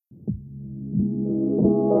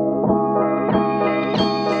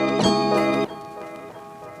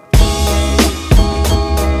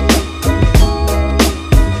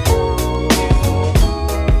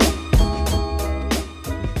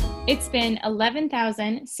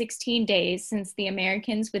11,016 days since the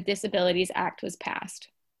Americans with Disabilities Act was passed.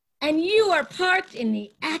 And you are parked in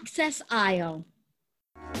the access aisle.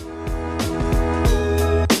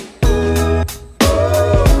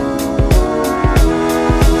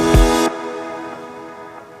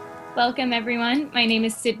 Welcome, everyone. My name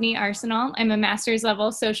is Sydney Arsenal. I'm a master's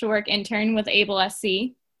level social work intern with ABLE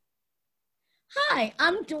SC. Hi,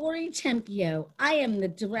 I'm Dory Tempio. I am the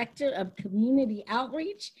Director of Community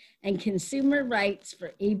Outreach and Consumer Rights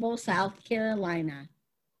for ABLE South Carolina.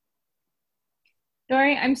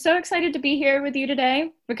 Dory, I'm so excited to be here with you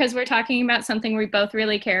today because we're talking about something we both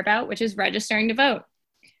really care about, which is registering to vote.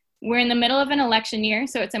 We're in the middle of an election year,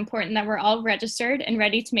 so it's important that we're all registered and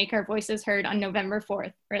ready to make our voices heard on November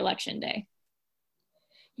 4th for Election Day.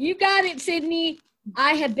 You got it, Sydney.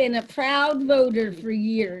 I have been a proud voter for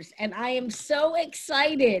years, and I am so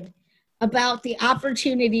excited about the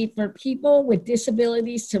opportunity for people with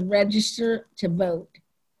disabilities to register to vote.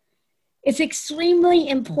 It's extremely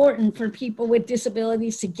important for people with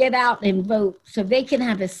disabilities to get out and vote so they can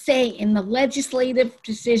have a say in the legislative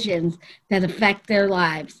decisions that affect their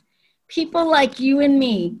lives. People like you and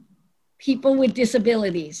me, people with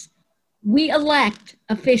disabilities, we elect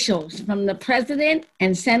officials from the president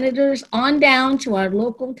and senators on down to our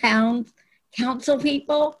local towns, council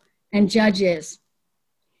people, and judges.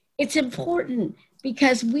 It's important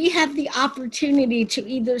because we have the opportunity to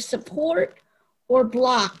either support or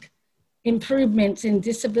block improvements in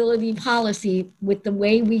disability policy with the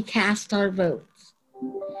way we cast our votes.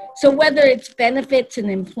 So whether it's benefits in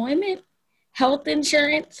employment, health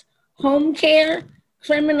insurance, home care,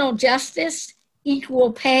 criminal justice,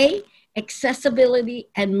 equal pay, accessibility,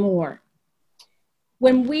 and more.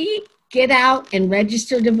 When we get out and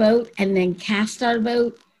register to vote and then cast our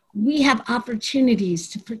vote, we have opportunities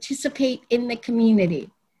to participate in the community.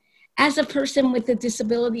 As a person with a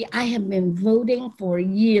disability, I have been voting for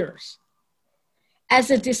years. As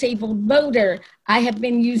a disabled voter, I have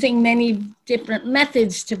been using many different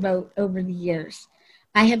methods to vote over the years.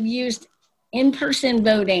 I have used in-person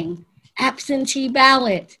voting, absentee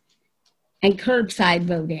ballot, and curbside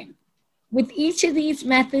voting. With each of these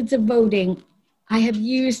methods of voting, I have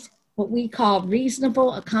used what we call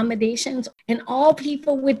reasonable accommodations, and all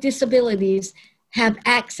people with disabilities have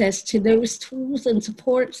access to those tools and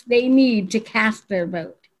supports they need to cast their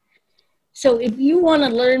vote. So if you want to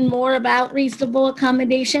learn more about reasonable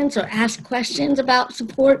accommodations or ask questions about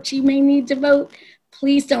supports you may need to vote,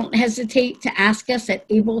 please don't hesitate to ask us at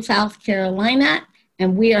ABLE South Carolina,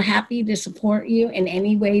 and we are happy to support you in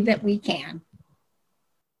any way that we can.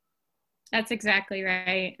 That's exactly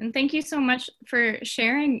right. And thank you so much for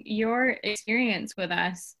sharing your experience with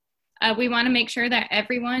us. We want to make sure that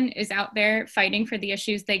everyone is out there fighting for the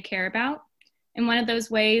issues they care about. And one of those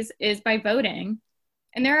ways is by voting.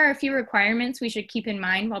 And there are a few requirements we should keep in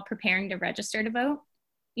mind while preparing to register to vote.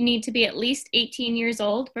 You need to be at least 18 years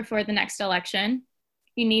old before the next election.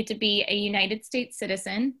 You need to be a United States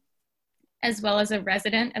citizen, as well as a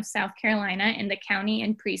resident of South Carolina in the county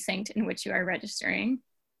and precinct in which you are registering.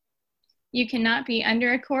 You cannot be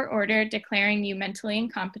under a court order declaring you mentally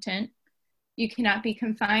incompetent. You cannot be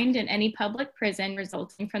confined in any public prison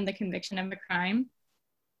resulting from the conviction of a crime.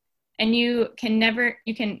 And you can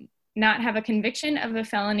not have a conviction of a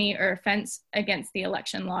felony or offense against the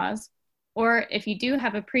election laws. Or if you do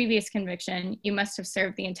have a previous conviction, you must have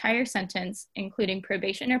served the entire sentence, including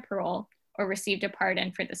probation or parole, or received a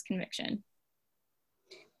pardon for this conviction.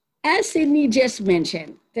 As Sydney just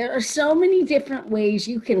mentioned, there are so many different ways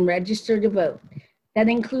you can register to vote that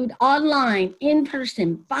include online,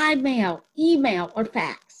 in-person, by mail, email, or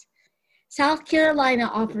fax. South Carolina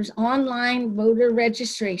offers online voter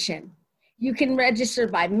registration. You can register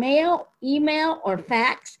by mail, email, or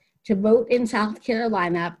fax to vote in South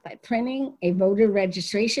Carolina by printing a voter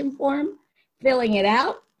registration form, filling it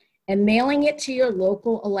out, and mailing it to your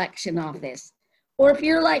local election office. Or if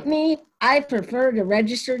you're like me, I prefer to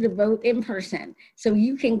register to vote in person. So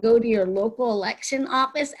you can go to your local election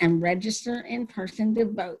office and register in person to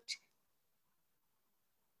vote.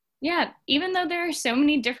 Yeah, even though there are so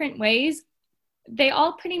many different ways, they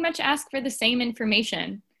all pretty much ask for the same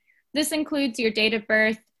information. This includes your date of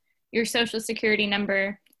birth, your social security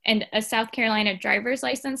number, and a South Carolina driver's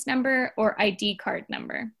license number or ID card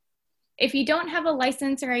number. If you don't have a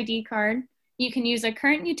license or ID card, you can use a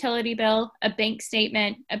current utility bill, a bank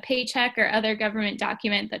statement, a paycheck, or other government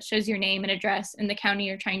document that shows your name and address in the county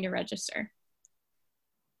you're trying to register.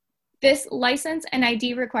 This license and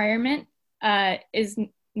ID requirement is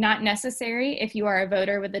not necessary if you are a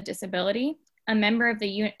voter with a disability, a member of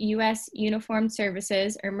the U.S. Uniformed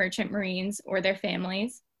Services or Merchant Marines or their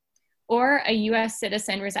families, or a U.S.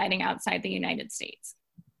 citizen residing outside the United States.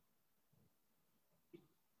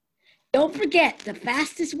 Don't forget, the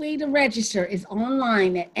fastest way to register is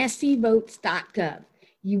online at scvotes.gov.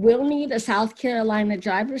 You will need a South Carolina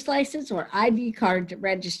driver's license or ID card to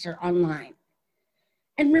register online.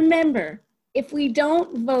 And remember, if we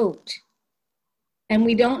don't vote and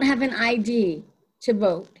we don't have an ID to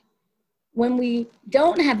vote, when we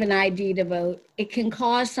don't have an ID to vote, it can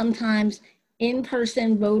cause sometimes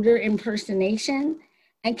in-person voter impersonation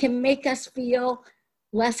and can make us feel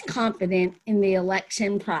less confident in the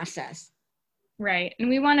election process. Right, and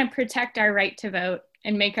we want to protect our right to vote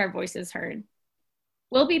and make our voices heard.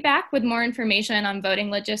 We'll be back with more information on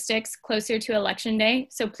voting logistics closer to Election Day,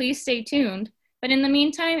 so please stay tuned. But in the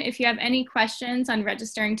meantime, if you have any questions on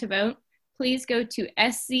registering to vote, please go to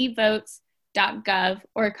scvotes.gov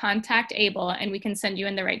or contact ABLE and we can send you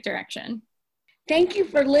in the right direction. Thank you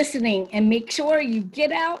for listening, and make sure you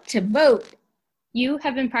get out to vote. You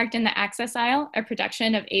have been parked in the access aisle, a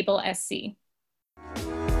production of ABLE SC.